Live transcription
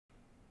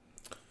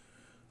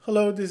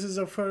Hello, this is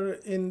Zafar.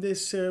 In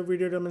this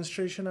video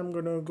demonstration, I'm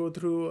going to go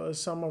through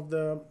some of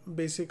the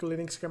basic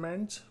Linux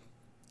commands.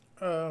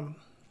 Um,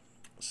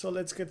 so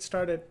let's get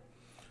started.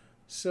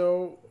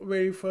 So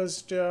very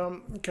first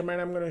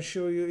command I'm going to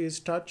show you is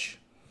touch,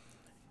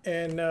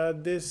 and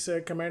this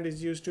command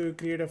is used to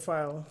create a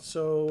file.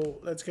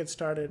 So let's get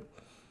started.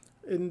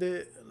 I'm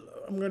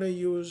going to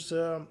use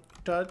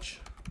touch,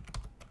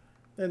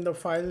 then the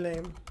file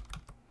name,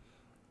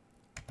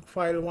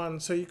 file1.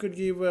 So you could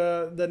give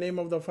the name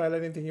of the file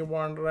anything you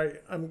want,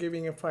 right? I'm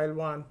giving a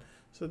file1,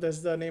 so that's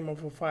the name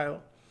of a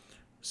file.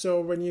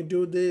 So when you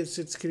do this,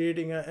 it's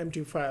creating an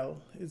empty file.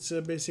 It's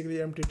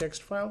basically empty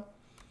text file.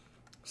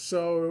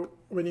 So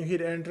when you hit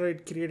enter,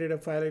 it created a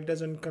file. It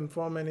doesn't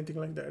confirm anything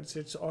like that,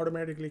 so it's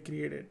automatically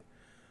created.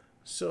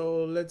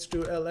 So let's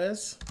do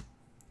ls,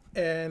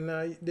 and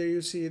there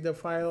you see the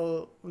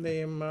file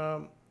name,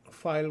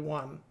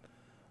 file1.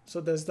 So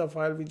that's the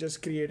file we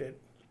just created.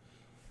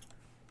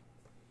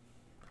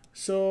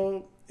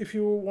 So if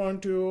you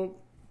want to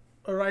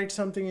write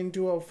something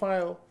into a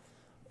file,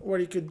 what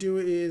you could do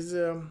is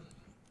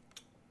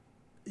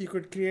you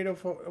could create a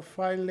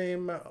file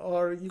name,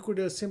 or you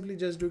could simply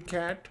just do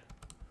cat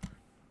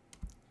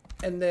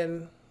and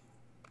then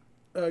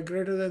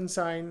greater than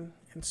sign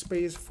and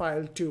space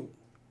file2.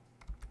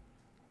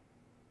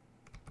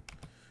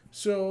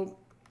 So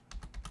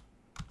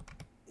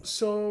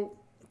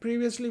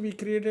previously we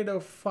created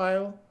a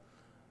file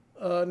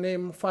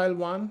name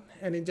file1,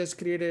 and it just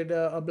created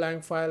a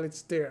blank file.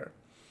 It's there.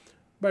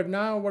 But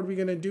now what we're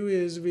gonna do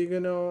is we're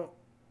gonna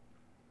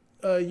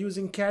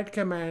using cat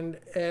command,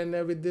 and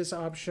with this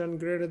option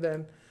greater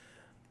than,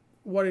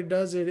 what it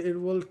does,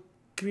 it will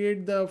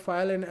create the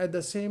file, and at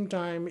the same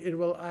time it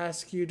will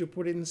ask you to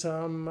put in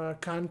some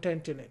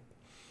content in it.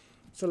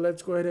 So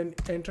let's go ahead and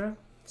enter.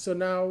 So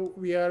now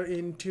we are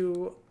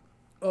into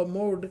a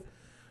mode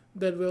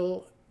that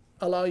will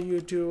allow you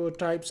to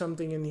type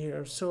something in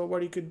here. So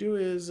what you could do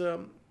is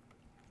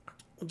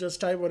just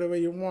type whatever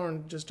you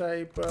want. Just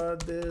type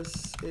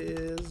this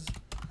is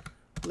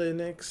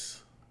Linux.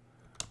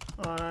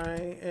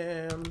 I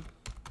am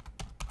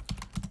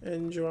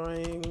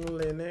enjoying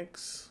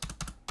Linux.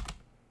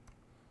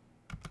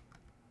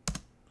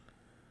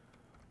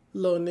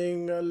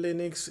 Learning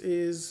Linux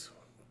is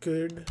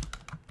good.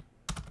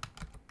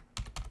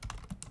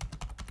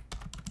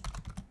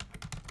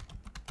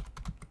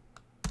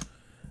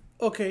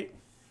 Okay,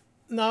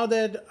 now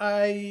that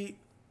I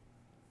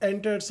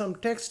entered some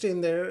text in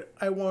there,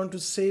 I want to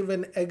save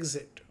and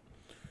exit.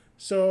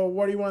 So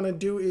what you want to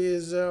do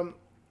is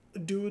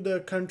do the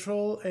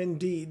control and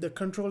D, the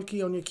control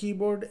key on your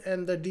keyboard,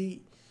 and the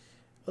D,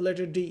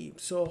 letter D.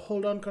 So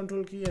hold on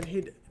control key and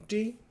hit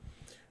D.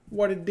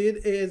 What it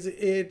did is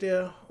it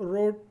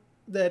wrote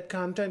that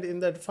content in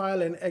that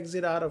file and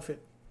exit out of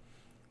it.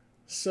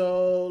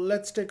 So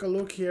let's take a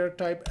look here.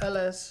 Type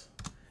ls,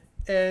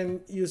 and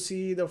you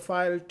see the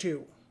file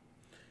 2.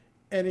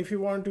 And if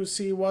you want to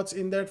see what's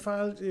in that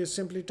file, you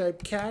simply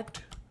type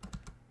cat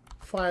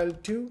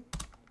file2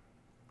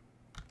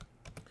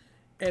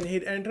 and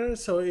hit enter.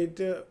 So it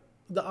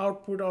the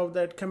output of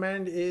that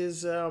command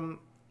is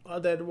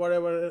that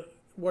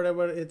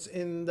whatever it's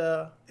in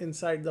the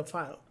inside the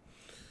file.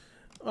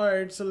 All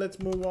right, so let's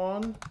move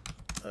on.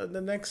 The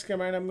next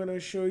command I'm going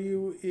to show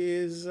you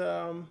is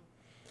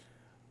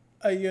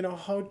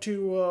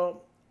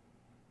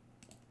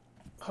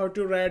how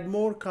to write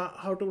more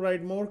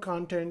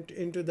content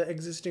into the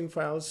existing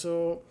file.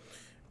 So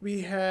we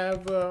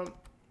have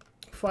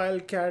file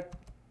cat.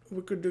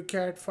 We could do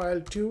cat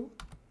file2.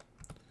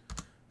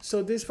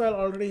 So this file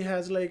already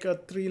has like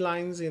 3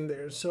 lines in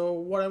there. So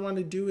what I want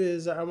to do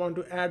is I want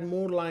to add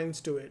more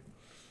lines to it.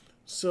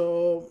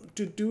 So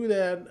to do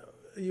that,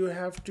 you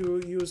have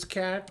to use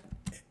cat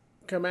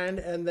command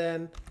and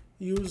then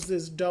use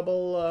this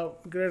double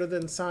greater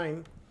than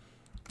sign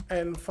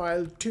and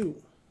file2.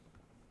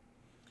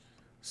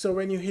 So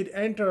when you hit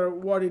enter,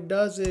 what it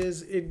does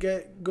is it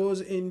goes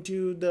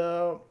into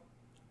the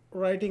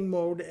writing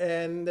mode,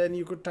 and then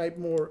you could type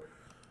more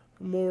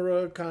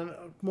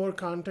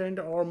content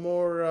or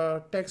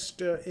more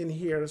text in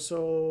here.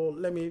 So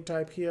let me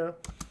type here.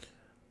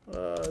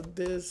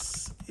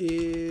 This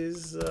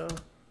is the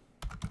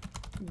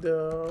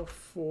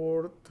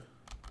 4th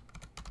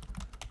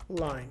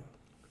line.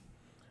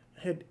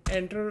 Hit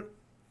enter.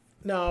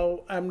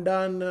 Now I'm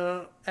done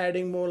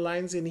adding more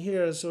lines in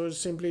here, so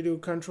simply do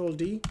control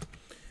D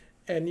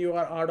and you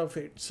are out of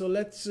it. So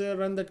let's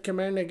run that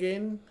command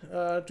again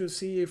to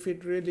see if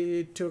it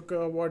really took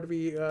what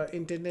we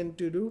intended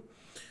to do.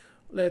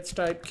 Let's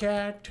type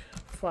cat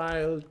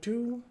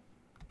file2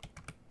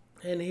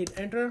 and hit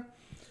enter,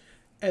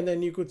 and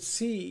then you could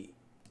see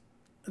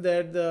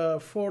that the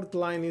 4th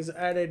line is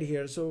added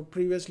here. So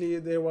previously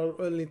there were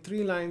only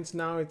 3 lines,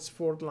 now it's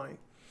 4th line.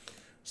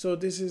 So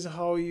this is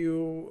how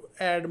you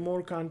add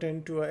more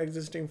content to an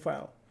existing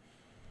file.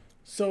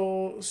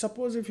 So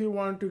suppose if you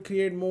want to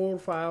create more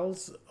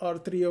files, or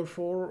 3 or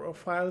 4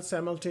 files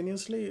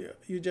simultaneously,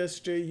 you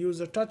just use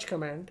a touch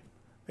command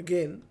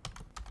again,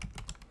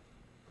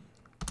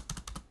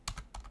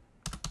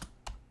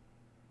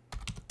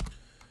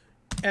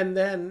 And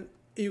then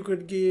you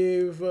could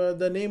give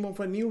the name of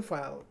a new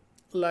file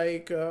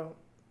like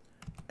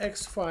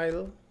x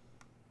file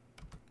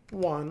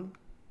 1,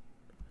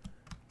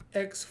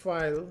 x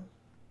file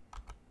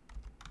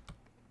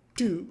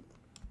 2,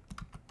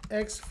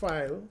 x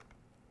file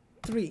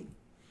 3.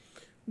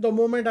 The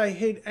moment I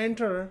hit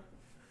enter,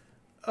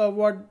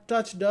 what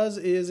touch does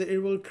is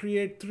it will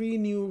create 3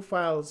 new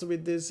files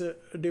with these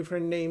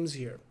different names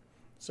here.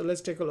 So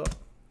let's take a look.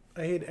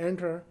 I hit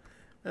enter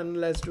and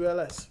let's do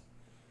ls.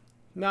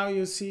 Now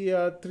you see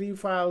 3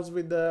 files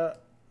with the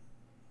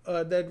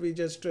that we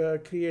just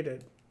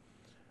created.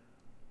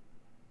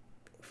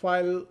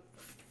 File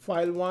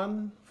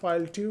 1,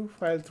 file 2,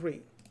 file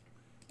 3.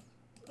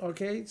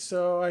 Okay,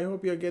 so I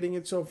hope you're getting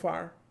it so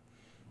far.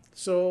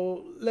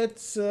 So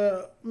let's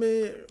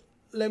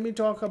let me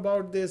talk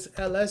about this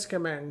ls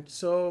command.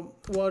 So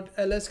what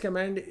ls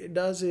command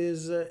does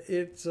is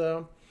it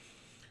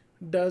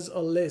does a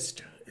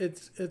list.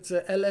 It's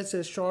ls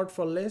is short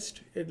for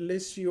list. It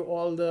lists you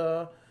all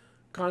the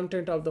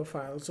content of the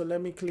file. So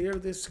let me clear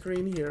this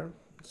screen here.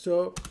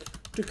 So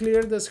to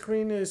clear the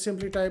screen, you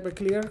simply type a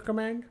clear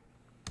command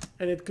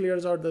and it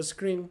clears out the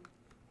screen.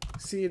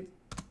 See,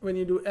 when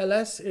you do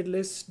ls, it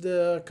lists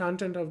the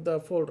content of the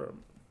folder.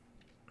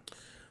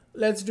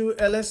 Let's do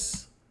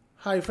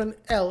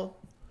ls-l.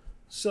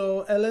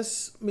 So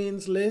ls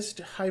means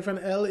list,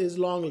 -l is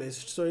long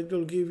list. So it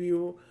will give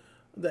you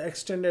the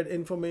extended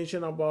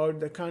information about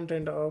the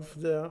content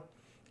of the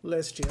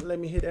list here. Let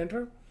me hit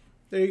enter.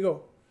 There you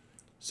go.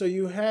 So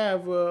you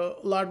have a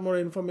lot more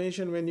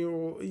information when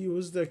you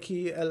use the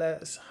key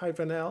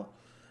ls-l.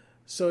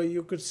 So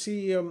you could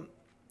see,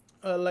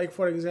 like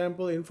for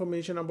example,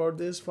 information about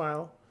this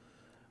file.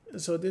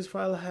 So this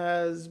file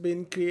has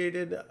been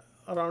created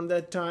around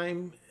that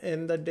time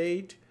and the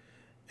date,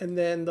 and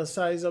then the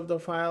size of the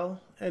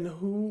file and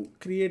who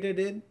created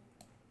it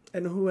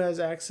and who has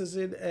accessed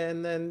it,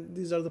 and then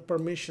these are the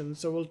permissions.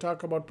 So we'll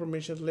talk about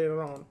permissions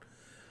later on.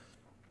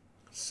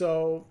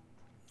 So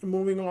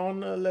moving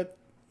on, let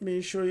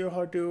me show you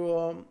how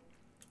to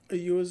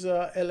use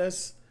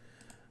ls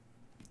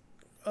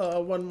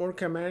one more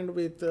command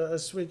with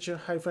switch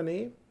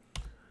 -a.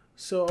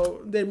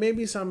 So there may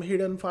be some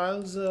hidden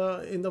files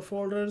in the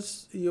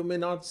folders you may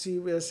not see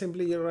where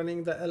simply you're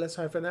running the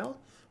ls-l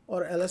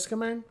or ls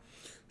command.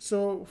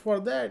 So for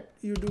that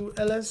you do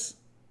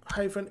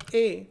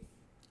ls-a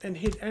and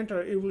hit enter.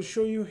 It will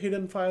show you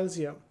hidden files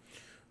here.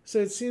 So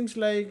it seems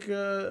like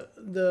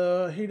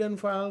the hidden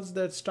files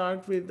that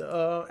start with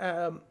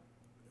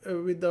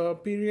the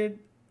period,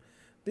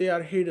 they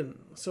are hidden.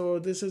 So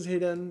this is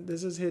hidden,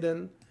 this is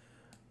hidden.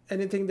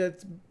 Anything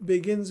that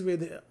begins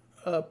with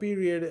a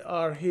period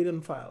are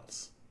hidden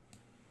files.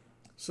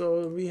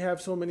 So we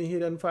have so many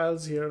hidden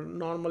files here.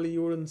 Normally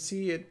you wouldn't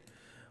see it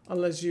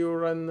unless you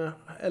run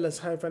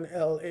ls-a,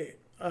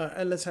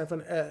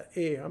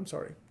 I'm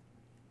sorry.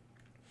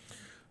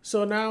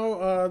 So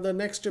now the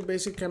next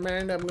basic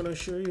command I'm going to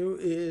show you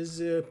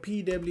is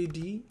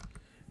pwd.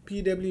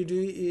 Pwd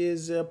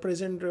is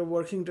present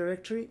working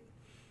directory.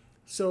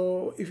 So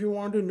if you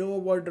want to know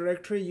what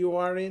directory you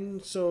are in,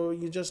 so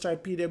you just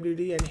type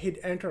pwd and hit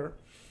enter,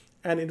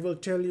 and it will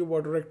tell you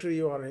what directory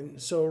you are in.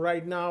 So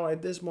right now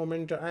at this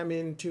moment I'm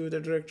into the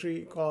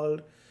directory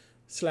called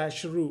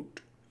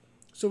 /root.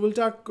 So we'll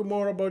talk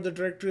more about the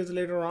directories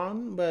later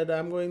on, but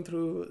I'm going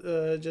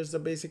through just the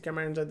basic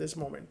commands at this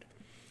moment.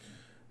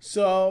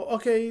 So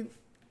okay,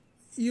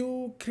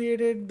 you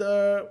created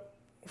the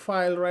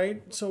file,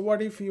 right? So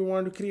what if you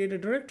want to create a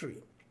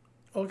directory?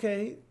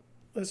 Okay,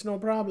 that's no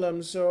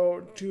problem.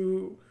 So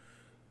to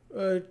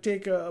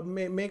make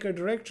a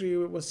directory,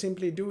 what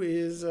simply do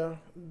is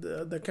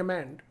the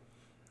command.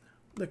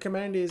 The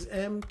command is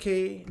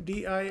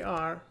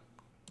mkdir.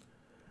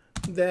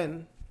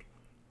 Then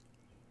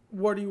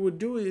what you would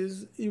do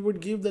is you would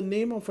give the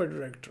name of a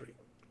directory.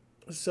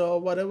 So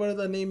whatever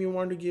the name you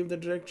want to give the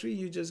directory,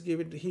 you just give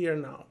it here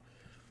now.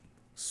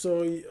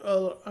 So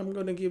I'm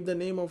going to give the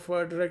name of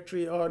a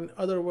directory, or in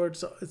other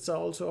words, it's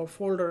also a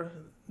folder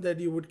that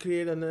you would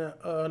create in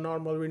a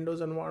normal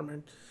Windows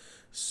environment.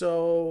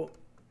 So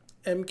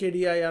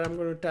mkdir, I'm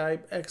going to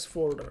type X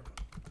folder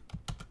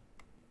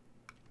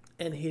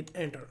and hit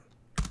enter.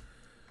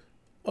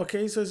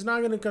 Okay, so it's not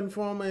going to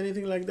confirm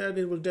anything like that.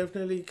 It will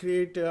definitely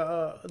create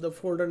the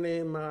folder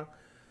name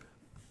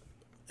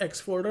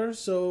X folder.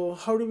 So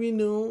how do we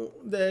know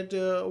that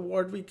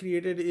what we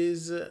created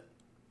is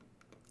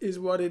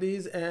what it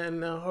is,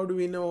 and how do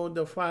we know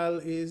the file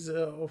is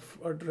of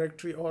a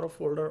directory or a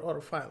folder or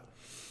a file?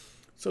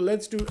 So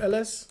let's do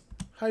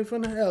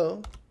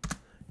ls-l,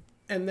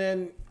 and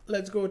then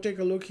let's go take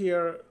a look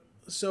here.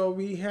 So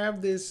we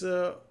have this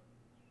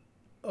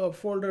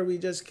folder we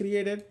just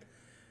created.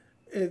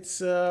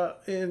 It's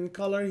in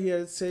color here,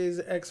 it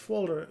says X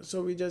folder.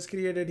 So we just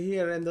created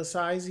here, and the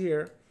size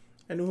here,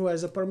 and who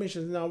has the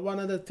permissions. Now one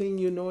other thing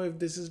you know if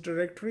this is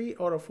directory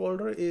or a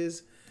folder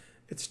is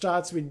it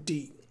starts with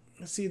D.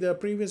 See, the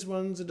previous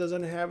ones, it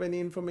doesn't have any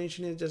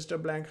information, it's just a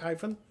blank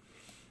hyphen.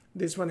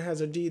 This one has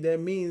a D.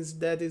 That means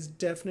that is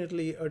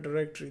definitely a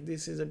directory.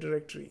 This is a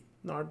directory,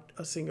 not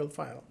a single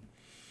file.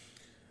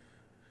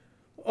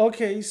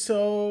 Okay,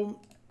 so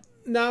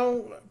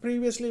now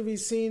previously we've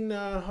seen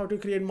how to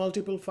create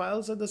multiple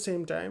files at the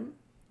same time.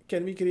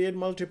 Can we create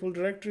multiple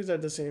directories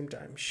at the same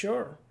time?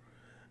 Sure,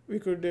 we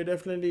could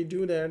definitely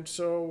do that.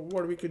 So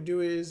what we could do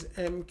is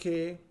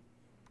mkdir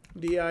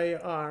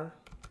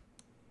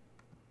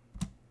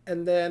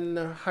and then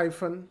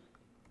hyphen.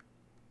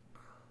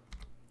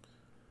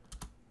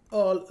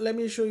 Oh, let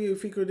me show you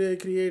if we could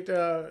create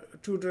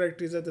two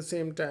directories at the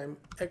same time.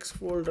 X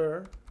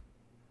folder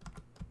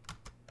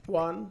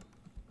 1,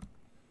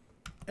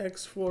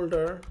 X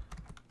folder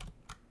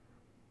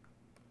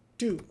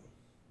 2.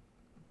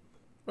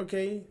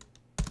 Okay,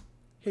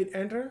 hit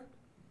enter,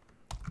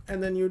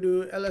 and then you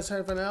do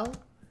ls-l,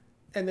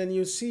 and then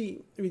you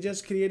see we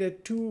just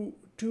created two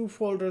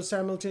folders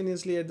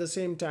simultaneously at the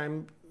same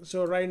time.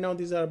 So right now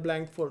these are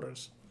blank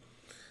folders.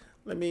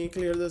 Let me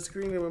clear the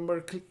screen.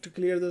 Remember, to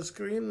clear the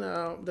screen,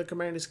 the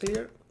command is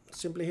clear.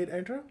 Simply hit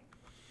enter.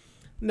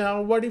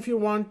 Now what if you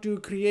want to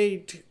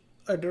create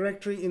a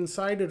directory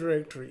inside a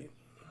directory?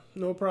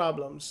 No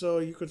problem. So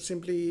you could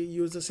simply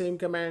use the same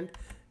command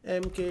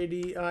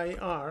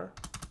mkdir,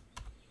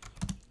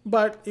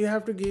 but you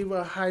have to give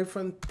a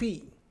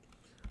 -p.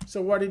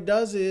 So what it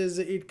does is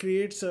it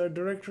creates a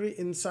directory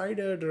inside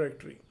a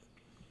directory.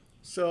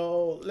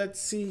 So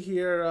let's see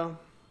here.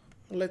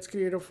 Let's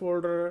create a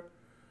folder,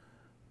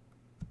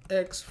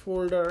 X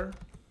folder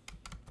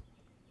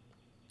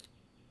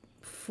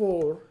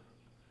 4,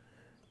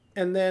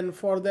 and then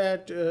for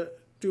that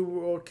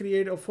to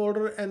create a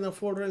folder and a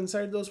folder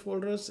inside those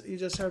folders, you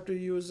just have to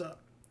use a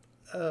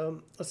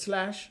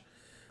slash,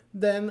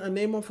 then a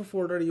name of a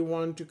folder you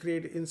want to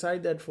create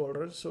inside that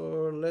folder.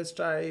 So let's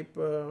type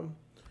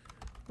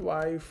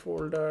y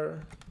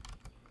folder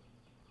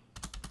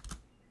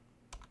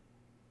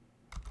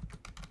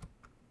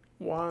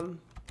 1,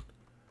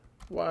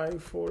 y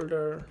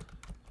folder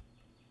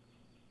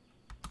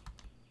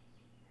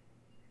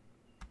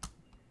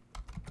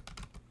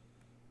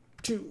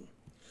 2.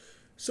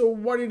 So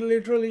what it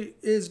literally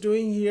is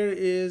doing here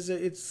is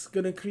it's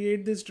going to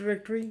create this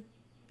directory.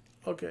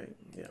 Okay,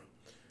 yeah.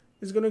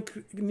 It's going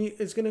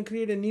to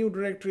create a new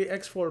directory,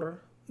 X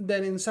folder.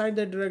 Then inside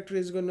that directory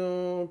is going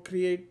to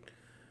create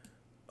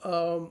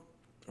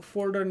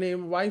folder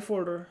name Y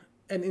folder,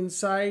 and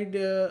inside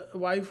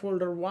Y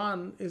folder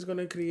 1 is going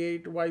to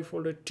create Y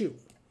folder 2.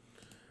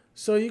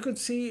 So you could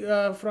see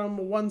from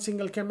one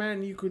single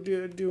command you could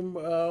do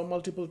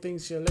multiple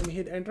things here. Let me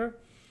hit enter,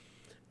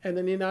 and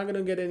then you're not going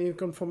to get any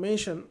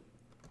confirmation,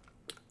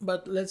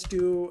 but let's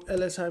do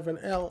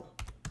ls-l.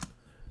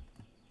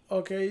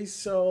 Okay,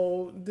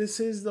 so this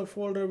is the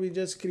folder we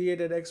just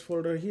created, X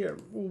folder here.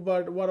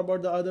 But what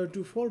about the other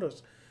two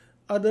folders?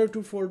 Other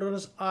two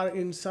folders are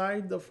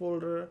inside the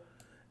folder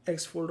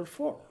X folder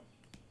 4.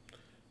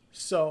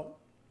 So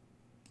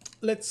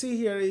let's see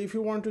here. If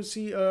you want to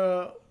see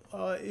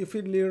if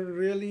it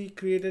really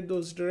created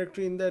those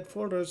directory in that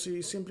folder, so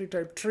you simply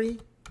type tree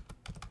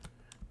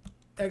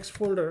X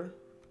folder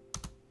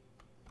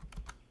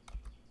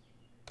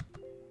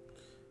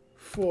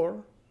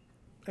 4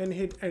 and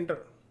hit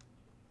enter.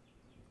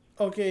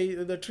 Okay,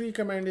 the tree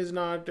command is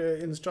not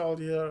installed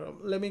here.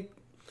 Let me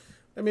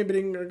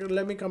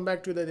come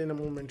back to that in a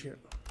moment here.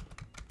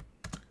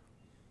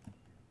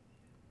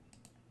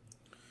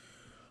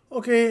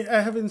 Okay,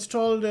 I have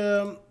installed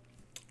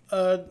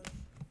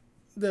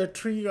the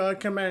tree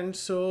command.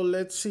 So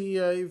let's see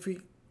if we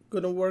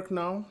gonna work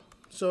now.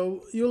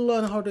 So you'll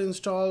learn how to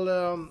install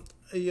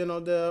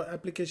the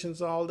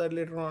applications, all that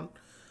later on.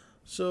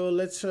 So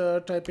let's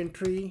type in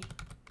tree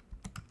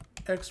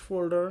X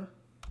folder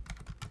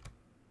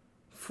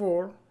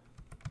 4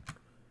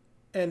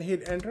 and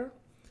hit enter,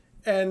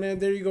 and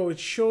there you go. It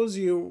shows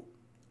you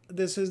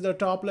this is the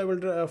top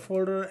level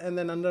folder, and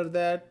then under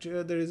that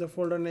there is a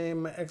folder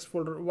name X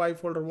folder Y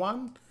folder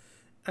 1,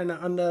 and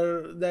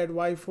under that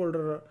Y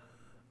folder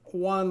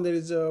 1 there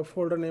is a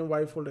folder name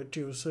Y folder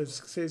 2. So it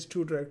says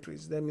 2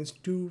 directories. That means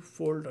 2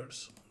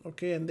 folders.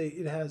 Okay, and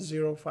it has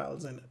 0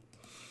 files in it.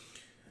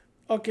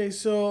 Okay,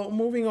 so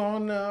moving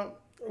on,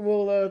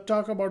 we'll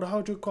talk about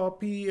how to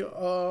copy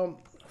a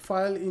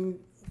file in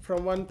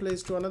from one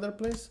place to another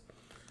place.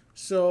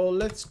 So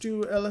let's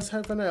do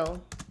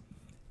ls-l,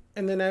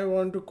 and then I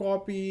want to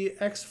copy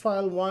X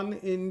file 1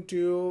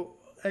 into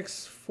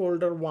X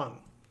folder 1.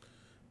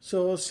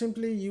 So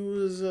simply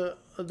use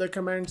the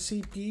command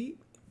cp.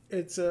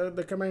 It's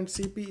the command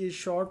cp is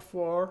short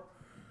for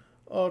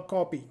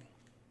copy.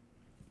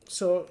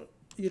 So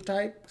you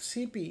type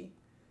cp,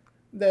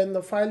 then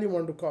the file you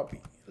want to copy.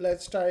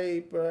 Let's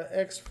type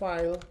X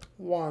file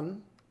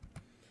 1.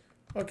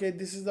 Okay,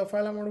 this is the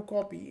file I want to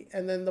copy,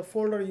 and then the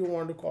folder you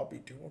want to copy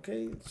to.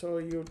 Okay, so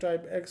you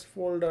type X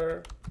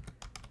folder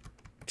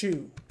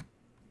 2.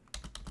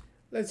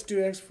 Let's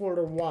do X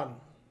folder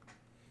 1.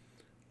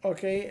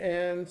 Okay,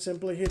 and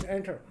simply hit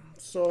enter.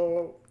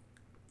 So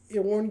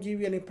it won't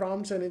give you any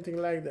prompts, anything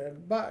like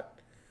that. But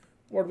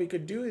what we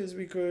could do is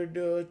we could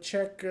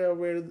check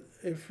where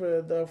if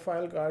the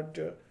file got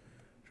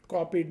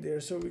copied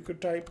there. So we could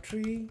type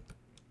tree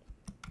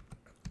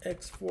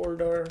X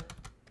folder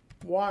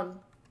 1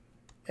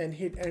 and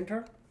hit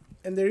enter,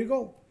 and there you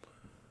go.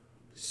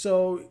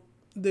 So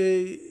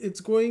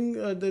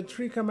the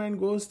tree command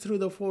goes through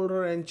the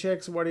folder and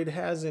checks what it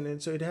has in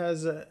it. So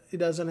it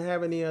doesn't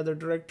have any other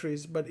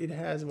directories, but it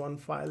has one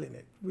file in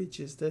it, which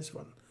is this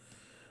one.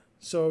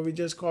 So we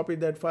just copied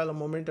that file a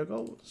moment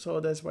ago, so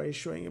that's why it's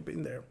showing up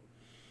in there.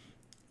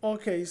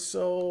 Okay,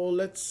 so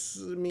let's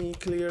me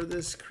clear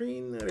this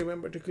screen.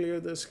 Remember to clear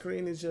the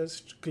screen is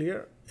just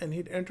clear and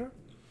hit enter.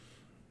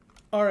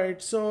 All right,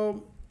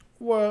 so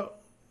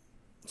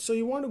so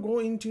you want to go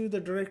into the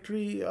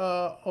directory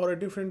or a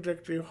different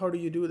directory. How do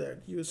you do that?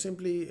 You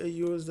simply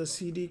use the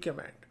cd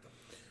command.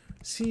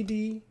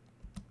 Cd,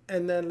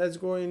 and then let's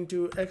go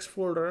into X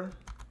folder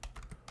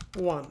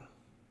 1.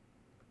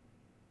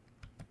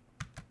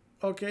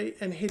 Okay,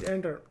 and hit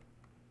enter.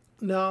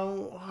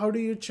 Now, how do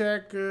you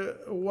check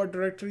what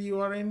directory you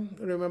are in?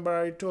 Remember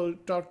I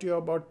talked to you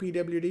about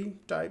pwd.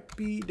 Type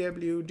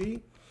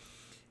pwd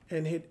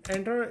and hit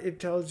enter.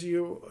 It tells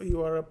you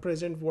you are a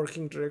present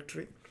working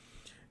directory.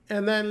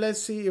 And then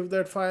let's see if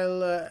that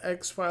file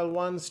x file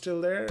 1 is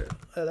still there,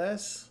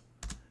 ls.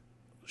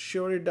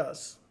 Sure it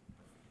does.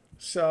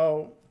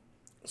 So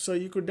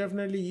you could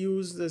definitely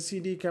use the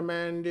cd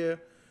command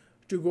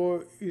to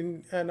go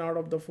in and out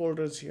of the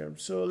folders here.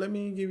 So let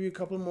me give you a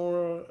couple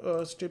more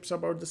tips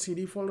about the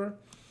cd folder.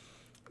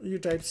 You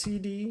type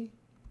cd.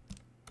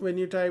 When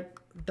you type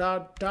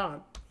dot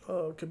dot,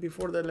 okay,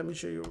 before that let me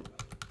show you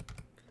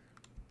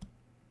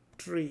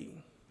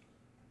tree.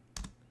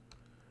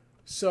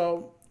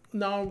 So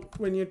now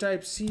when you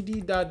type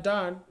cd dot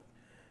dot,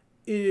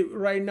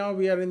 right now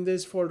we are in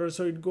this folder,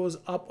 so it goes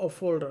up a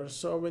folder.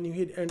 So when you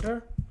hit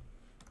enter,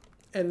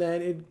 and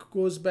then it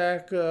goes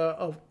back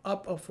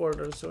up a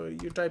folder. So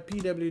you type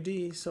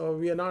pwd, so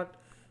we are not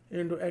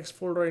into X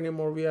folder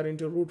anymore, we are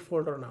into root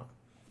folder now.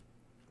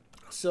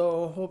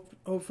 So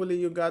hopefully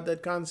you got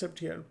that concept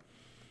here.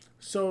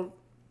 So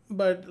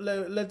but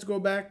let's go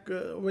back.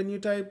 When you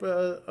type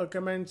a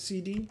command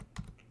cd,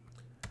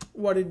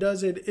 what it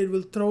does, it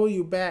will throw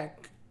you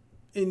back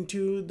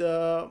into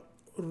the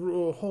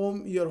your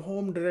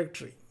home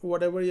directory,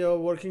 whatever your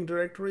working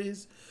directory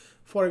is.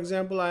 For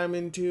example, I am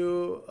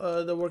into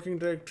the working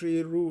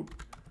directory root.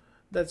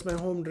 That's my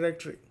home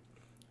directory.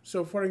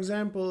 So for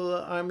example,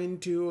 I'm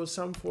into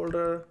some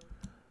folder,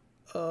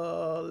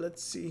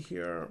 let's see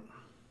here,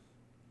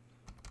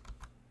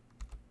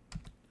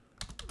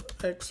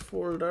 X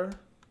folder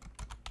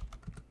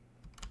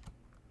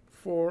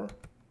 4,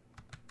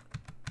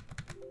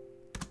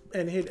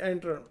 and hit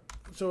enter.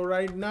 So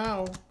right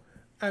now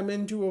I'm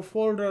into a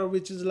folder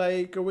which is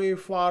like way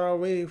far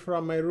away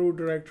from my root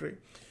directory,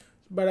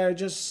 but I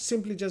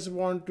simply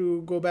want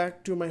to go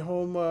back to my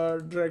home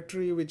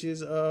directory, which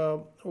is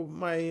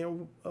my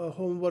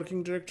home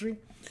working directory.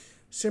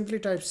 Simply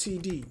type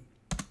cd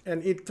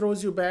and it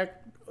throws you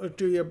back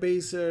to your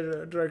base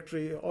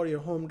directory or your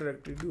home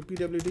directory. Do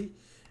pwd,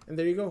 and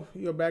there you go,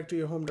 you're back to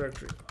your home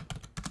directory.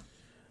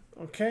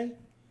 Okay,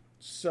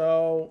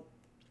 so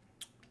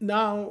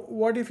now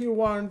what if you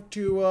want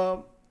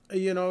to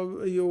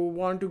you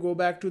want to go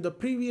back to the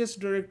previous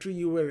directory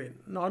you were in,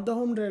 not the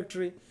home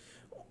directory.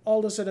 All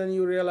of a sudden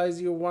you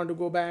realize you want to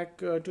go back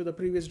to the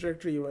previous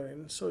directory you were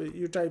in. So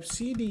you type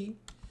cd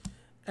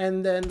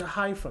and then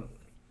hyphen,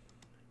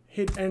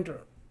 hit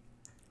enter.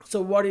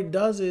 So what it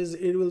does is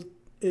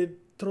it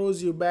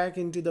throws you back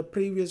into the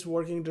previous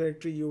working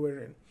directory you were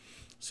in.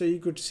 So you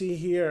could see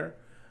here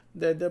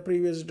that the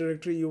previous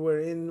directory you were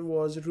in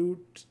was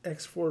root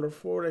X folder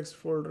 4, X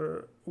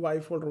folder, Y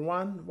folder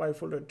 1, Y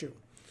folder 2.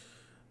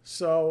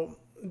 So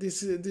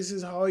this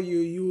is how you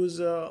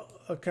use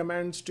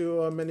commands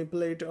to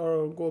manipulate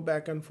or go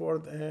back and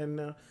forth,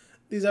 and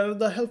these are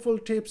the helpful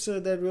tips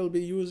that will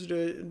be used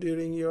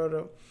during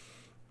your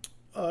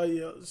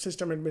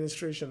system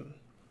administration.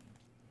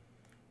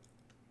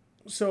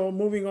 So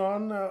moving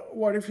on,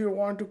 what if you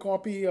want to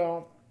copy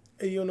the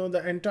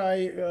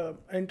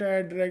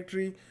entire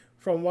directory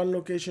from one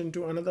location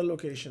to another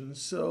location?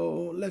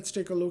 So let's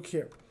take a look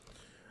here.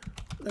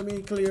 Let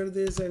me clear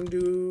this and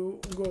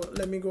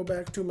let me go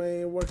back to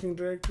my working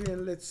directory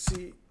and let's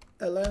see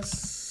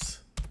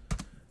ls.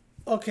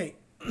 Okay,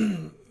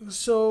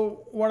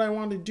 so what I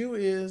want to do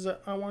is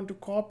I want to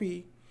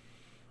copy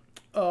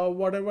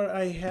whatever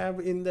I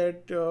have in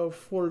that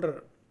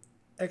folder,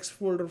 X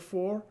folder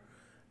 4,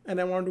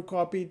 and I want to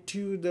copy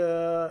to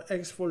the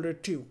X folder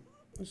 2.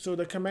 So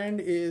the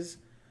command is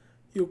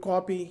you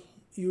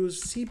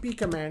use cp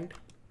command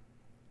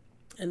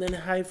and then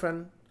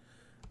hyphen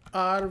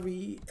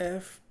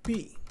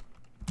rvfp.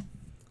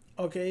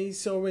 Okay,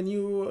 so when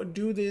you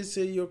do this,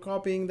 you're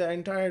copying the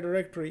entire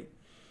directory,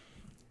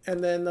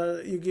 and then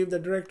you give the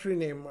directory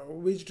name,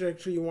 which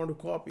directory you want to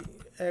copy,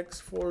 X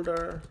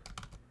folder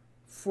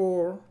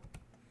 4,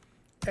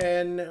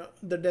 and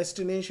the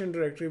destination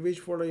directory, which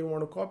folder you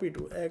want to copy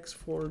to, X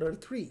folder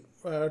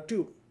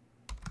 2.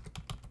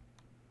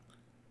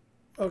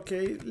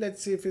 Okay,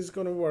 let's see if it's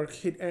going to work.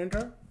 Hit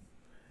enter,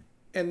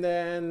 and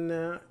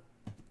then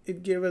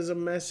it gave us a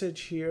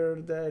message here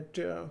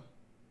that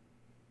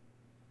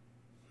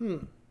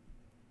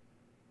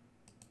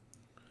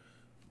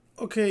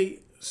Okay,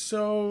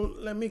 so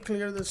let me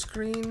clear the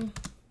screen.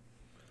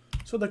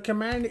 So the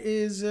command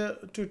is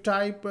to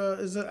type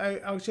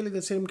actually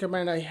the same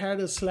command. I had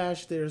a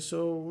slash there,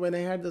 so when I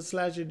had the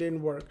slash it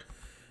didn't work.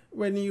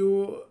 When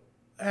you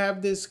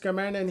have this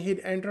command and hit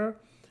enter,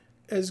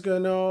 it's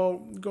gonna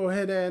go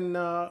ahead and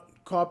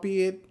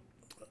copy it,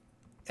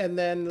 and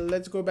then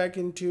let's go back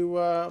into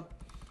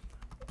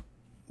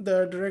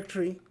the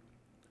directory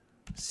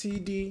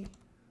cd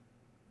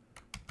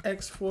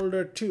x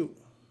folder 2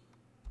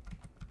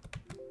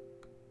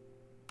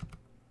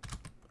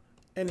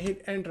 and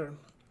hit enter.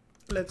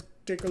 Let's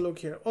take a look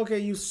here. Okay,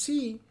 you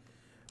see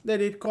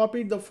that it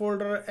copied the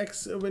folder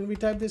X. When we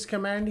type this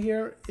command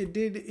here, it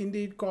did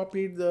indeed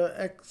copy the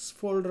X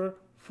folder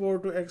 4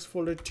 to X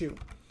folder 2.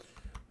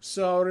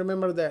 So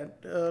remember that.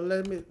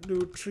 Let me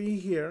do tree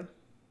here.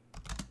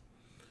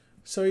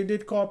 So it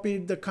did copy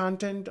the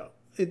content.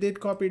 It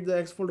did copy the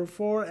X folder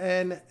 4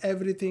 and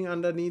everything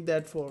underneath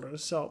that folder.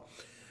 So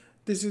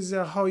this is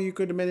how you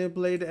could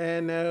manipulate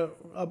and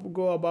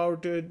go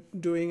about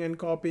doing and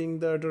copying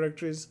the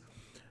directories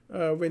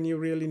when you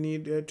really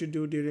need to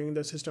do during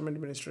the system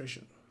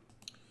administration.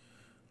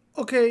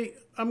 Okay,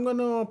 I'm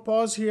gonna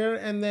pause here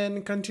and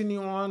then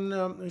continue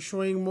on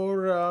showing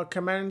more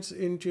commands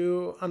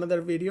into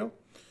another video.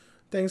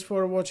 Thanks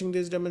for watching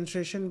this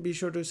demonstration. Be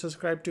sure to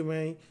subscribe to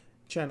my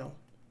channel.